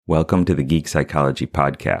Welcome to the Geek Psychology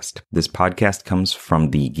Podcast. This podcast comes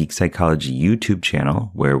from the Geek Psychology YouTube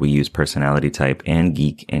channel, where we use personality type and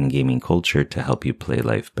geek and gaming culture to help you play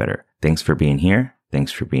life better. Thanks for being here.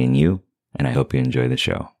 Thanks for being you. And I hope you enjoy the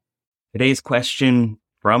show. Today's question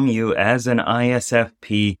from you as an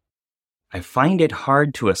ISFP. I find it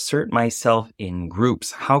hard to assert myself in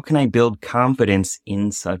groups. How can I build confidence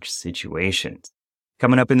in such situations?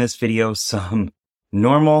 Coming up in this video, some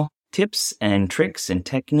normal tips and tricks and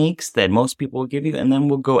techniques that most people will give you, and then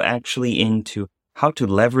we'll go actually into how to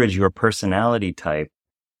leverage your personality type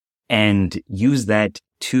and use that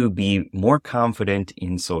to be more confident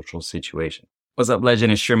in social situations. What's up,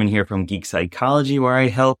 legend? It's Sherman here from Geek Psychology, where I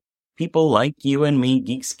help people like you and me,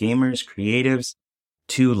 geeks, gamers, creatives,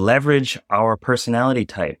 to leverage our personality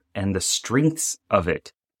type and the strengths of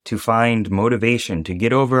it to find motivation, to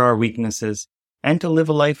get over our weaknesses, and to live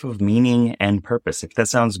a life of meaning and purpose. If that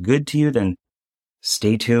sounds good to you, then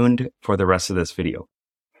stay tuned for the rest of this video.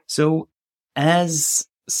 So, as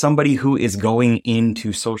somebody who is going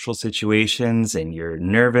into social situations and you're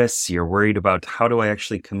nervous, you're worried about how do I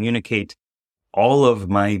actually communicate all of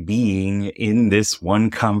my being in this one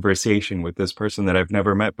conversation with this person that I've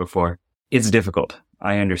never met before, it's difficult.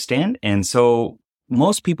 I understand. And so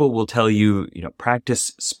most people will tell you,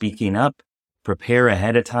 practice speaking up, prepare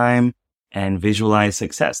ahead of time, and visualize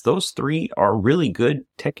success. Those three are really good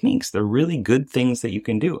techniques. They're really good things that you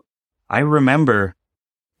can do. I remember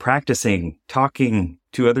practicing talking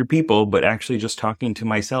to other people, but actually just talking to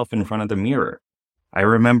myself in front of the mirror. I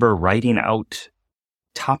remember writing out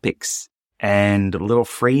topics and little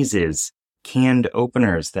phrases, canned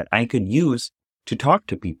openers that I could use to talk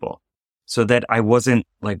to people so that I wasn't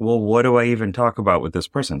like, well, what do I even talk about with this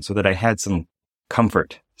person? So that I had some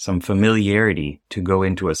comfort, some familiarity to go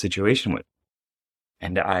into a situation with.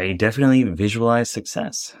 And I definitely visualize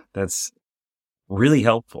success. That's really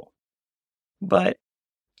helpful. But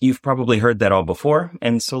you've probably heard that all before.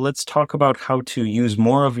 And so let's talk about how to use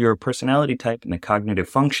more of your personality type in the cognitive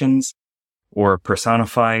functions or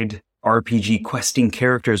personified RPG questing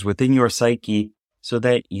characters within your psyche so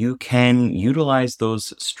that you can utilize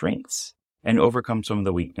those strengths and overcome some of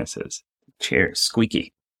the weaknesses. Cheers,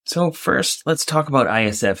 squeaky. So first, let's talk about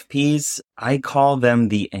ISFPs. I call them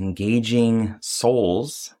the engaging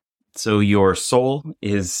souls. So your soul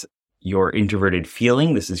is your introverted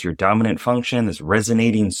feeling. This is your dominant function. This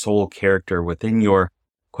resonating soul character within your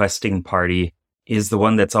questing party is the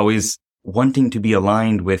one that's always wanting to be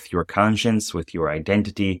aligned with your conscience, with your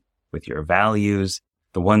identity, with your values.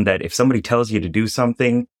 The one that if somebody tells you to do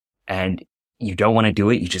something and you don't want to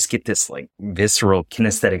do it, you just get this like visceral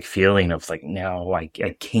kinesthetic feeling of like, no, I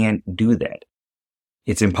can't do that.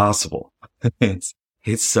 It's impossible. It's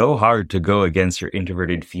so hard to go against your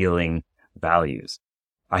introverted feeling values.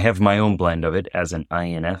 I have my own blend of it as an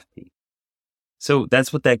INFP. So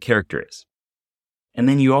that's what that character is. And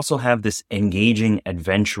then you also have this engaging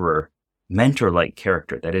adventurer, mentor-like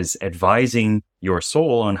character that is advising your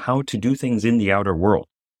soul on how to do things in the outer world.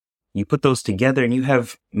 You put those together and you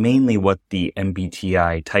have mainly what the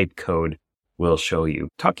MBTI type code will show you.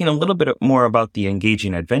 Talking a little bit more about the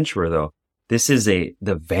engaging adventurer though, this is the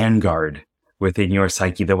vanguard within your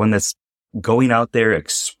psyche, the one that's going out there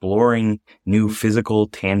exploring new physical,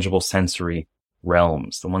 tangible, sensory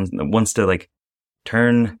realms. The one that wants to like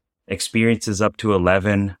turn experiences up to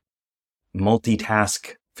 11,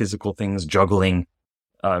 multitask physical things, juggling,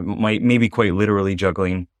 maybe quite literally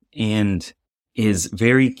juggling, and is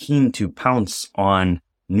very keen to pounce on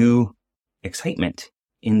new excitement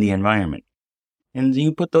in the environment. And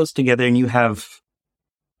you put those together and you have,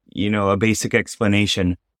 a basic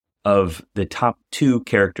explanation of the top two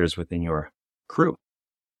characters within your crew.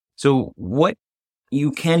 So what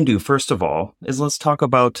you can do, first of all, is let's talk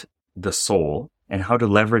about the soul and how to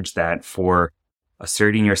leverage that for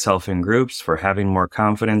asserting yourself in groups, for having more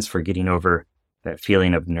confidence, for getting over that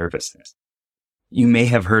feeling of nervousness. You may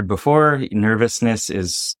have heard before, nervousness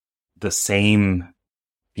is the same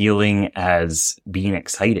feeling as being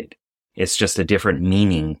excited. It's just a different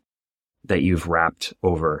meaning that you've wrapped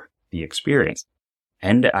over the experience.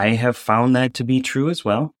 And I have found that to be true as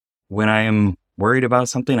well. When I am worried about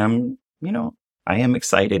something, I am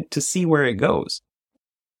excited to see where it goes.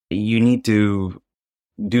 You need to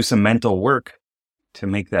do some mental work to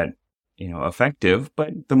make that, effective.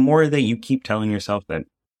 But the more that you keep telling yourself that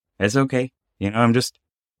it's okay,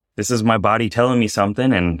 this is my body telling me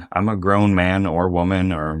something and I'm a grown man or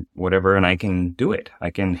woman or whatever, and I can do it.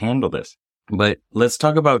 I can handle this. But let's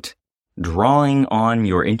talk about drawing on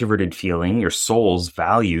your introverted feeling, your soul's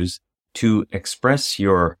values to express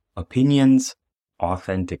your opinions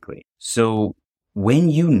authentically. So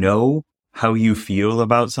when you know how you feel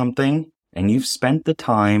about something, and you've spent the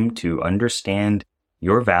time to understand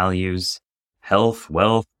your values, health,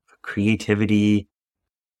 wealth, creativity,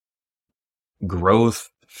 growth,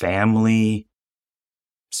 family,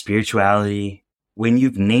 spirituality, when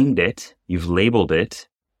you've named it, you've labeled it,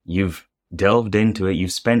 you've delved into it,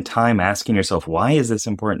 you've spent time asking yourself, why is this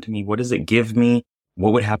important to me? What does it give me?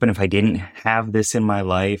 What would happen if I didn't have this in my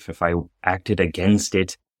life, if I acted against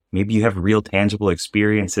it? Maybe you have real tangible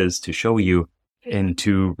experiences to show you and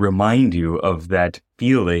to remind you of that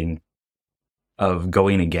feeling of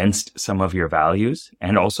going against some of your values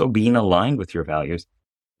and also being aligned with your values.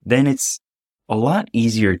 Then it's a lot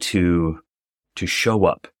easier to show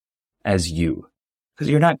up as you, because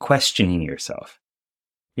you're not questioning yourself.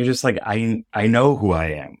 You're just like, I know who I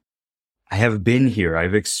am. I have been here.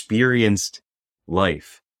 I've experienced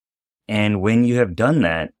life. And when you have done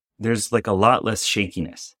that, there's like a lot less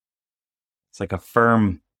shakiness. It's like a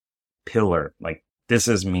firm pillar. Like, this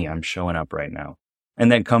is me. I'm showing up right now.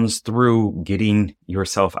 And that comes through getting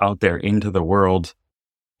yourself out there into the world,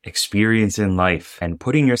 experiencing life, and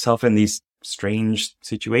putting yourself in these strange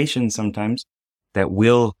situations sometimes that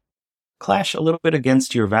will clash a little bit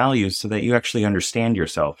against your values so that you actually understand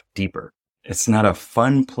yourself deeper. It's not a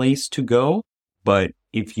fun place to go, but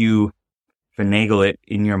if you finagle it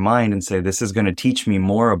in your mind and say, this is going to teach me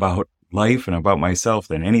more about life and about myself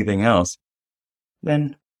than anything else,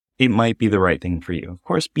 then it might be the right thing for you. Of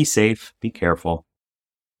course, be safe, be careful,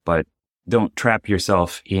 but don't trap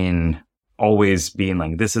yourself in always being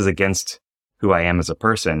like, this is against who I am as a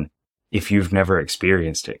person if you've never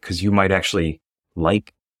experienced it, because you might actually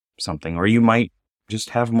like something, or you might just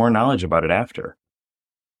have more knowledge about it after.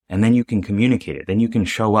 And then you can communicate it. Then you can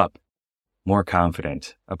show up more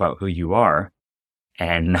confident about who you are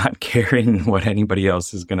and not caring what anybody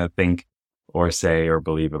else is going to think or say or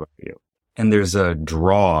believe about you. And there's a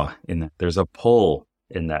draw in that. There's a pull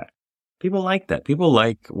in that. People like that. People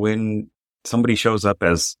like when somebody shows up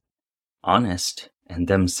as honest and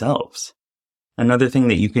themselves. Another thing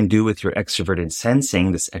that you can do with your extroverted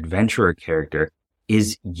sensing, this adventurer character,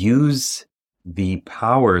 is use the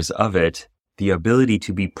powers of it, the ability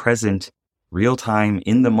to be present real time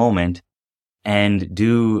in the moment and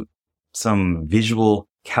do some visual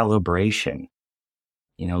calibration.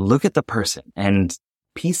 Look at the person and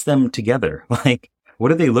piece them together. Like, what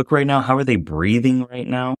do they look right now? How are they breathing right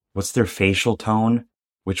now? What's their facial tone?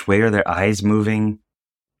 Which way are their eyes moving?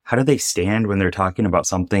 How do they stand when they're talking about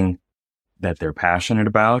something that they're passionate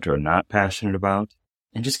about or not passionate about?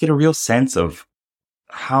 And just get a real sense of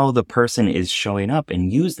how the person is showing up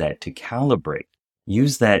and use that to calibrate.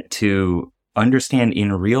 Use that to understand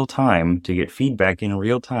in real time, to get feedback in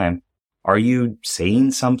real time. Are you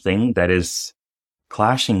saying something that is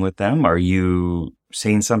clashing with them? Are you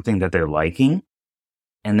saying something that they're liking?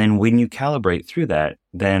 And then when you calibrate through that,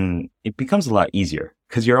 then it becomes a lot easier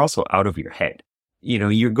because you're also out of your head.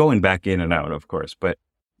 You're going back in and out, of course, but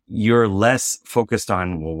you're less focused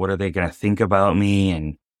on, well, what are they going to think about me?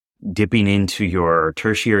 And dipping into your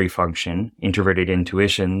tertiary function, introverted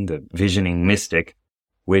intuition, the visioning mystic,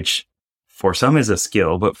 which for some is a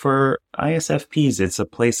skill, but for ISFPs, it's a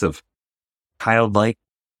place of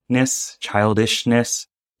childlikeness, childishness.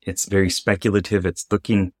 It's very speculative. It's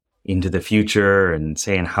looking into the future and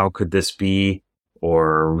saying, how could this be?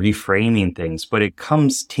 Or reframing things, but it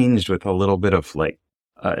comes tinged with a little bit of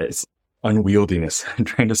it's unwieldiness.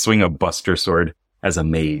 Trying to swing a buster sword as a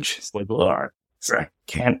mage. It's like, I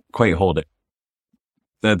can't quite hold it.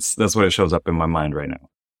 That's what it shows up in my mind right now.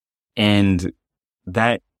 And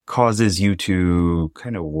that causes you to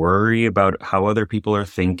kind of worry about how other people are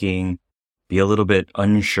thinking, be a little bit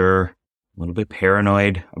unsure, a little bit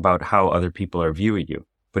paranoid about how other people are viewing you.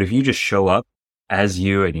 But if you just show up as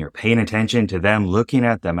you and you're paying attention to them, looking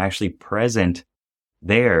at them, actually present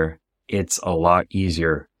there, it's a lot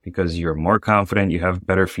easier because you're more confident, you have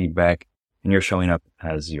better feedback, and you're showing up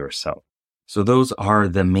as yourself. So those are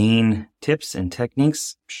the main tips and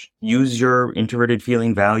techniques. Use your introverted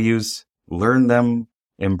feeling values, learn them,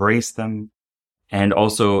 embrace them, and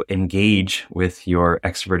also engage with your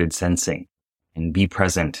extroverted sensing and be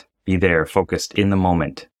present, be there, focused in the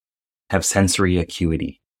moment. Have sensory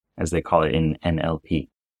acuity, as they call it in NLP.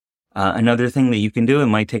 Another thing that you can do, it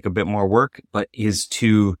might take a bit more work, but is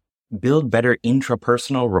to build better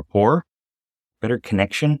intrapersonal rapport, better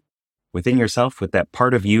connection within yourself with that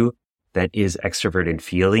part of you that is extroverted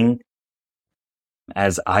feeling.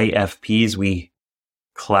 As IFPs, we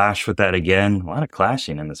clash with that again. A lot of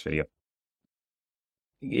clashing in this video.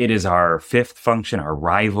 It is our fifth function, our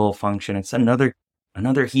rival function. It's another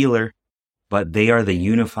healer, but they are the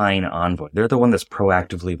unifying envoy. They're the one that's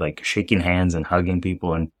proactively like shaking hands and hugging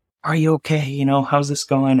people and are you okay? How's this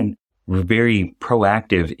going? And we're very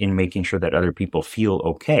proactive in making sure that other people feel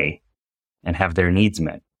okay and have their needs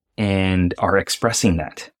met and are expressing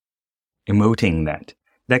that, emoting that.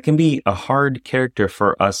 That can be a hard character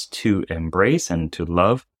for us to embrace and to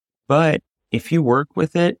love. But if you work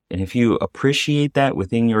with it and if you appreciate that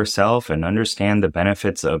within yourself and understand the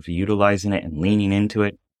benefits of utilizing it and leaning into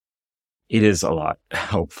it, it is a lot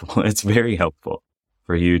helpful. It's very helpful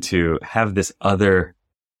for you to have this other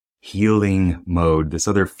healing mode, this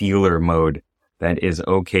other feeler mode that is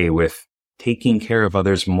okay with taking care of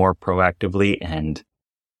others more proactively and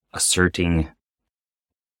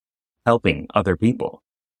helping other people.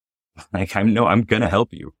 Like, I'm going to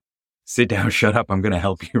help you. Sit down, shut up. I'm going to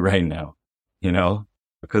help you right now.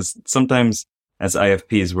 Because sometimes as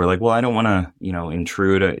IFPs, we're like, well, I don't want to,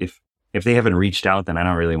 intrude. If they haven't reached out, then I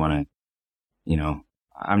don't really want to,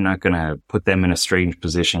 I'm not going to put them in a strange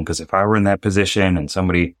position. Because if I were in that position and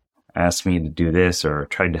somebody asked me to do this or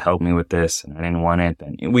tried to help me with this and I didn't want it,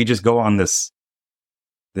 then we just go on this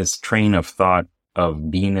train of thought of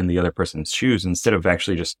being in the other person's shoes instead of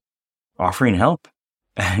actually just offering help.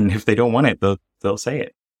 And if they don't want it, they'll say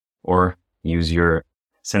it. Or use your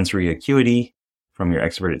sensory acuity from your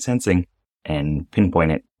expert at sensing and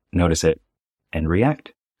pinpoint it, notice it, and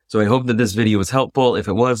react. So I hope that this video was helpful. If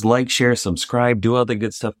it was, like, share, subscribe, do all the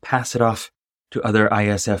good stuff, pass it off to other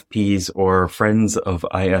ISFPs or friends of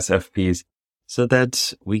ISFPs so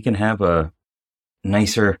that we can have a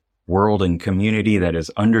nicer world and community that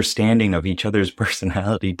is understanding of each other's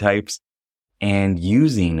personality types and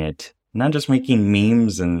using it, not just making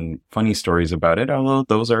memes and funny stories about it, although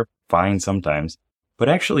those are fine sometimes, but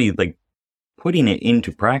actually like putting it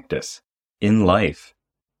into practice in life.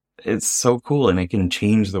 It's so cool and it can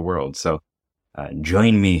change the world. So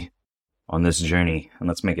join me on this journey and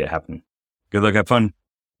let's make it happen. Good luck, have fun.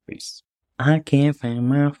 Peace. I can't find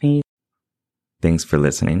my feet. Thanks for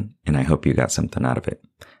listening, and I hope you got something out of it.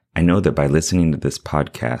 I know that by listening to this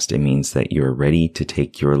podcast, it means that you're ready to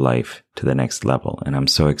take your life to the next level, and I'm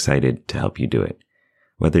so excited to help you do it.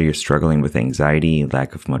 Whether you're struggling with anxiety,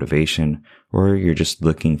 lack of motivation, or you're just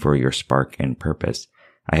looking for your spark and purpose,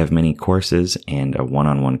 I have many courses and a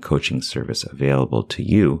one-on-one coaching service available to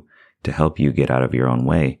you to help you get out of your own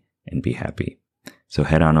way and be happy. So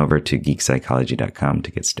head on over to geekpsychology.com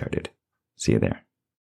to get started. See you there.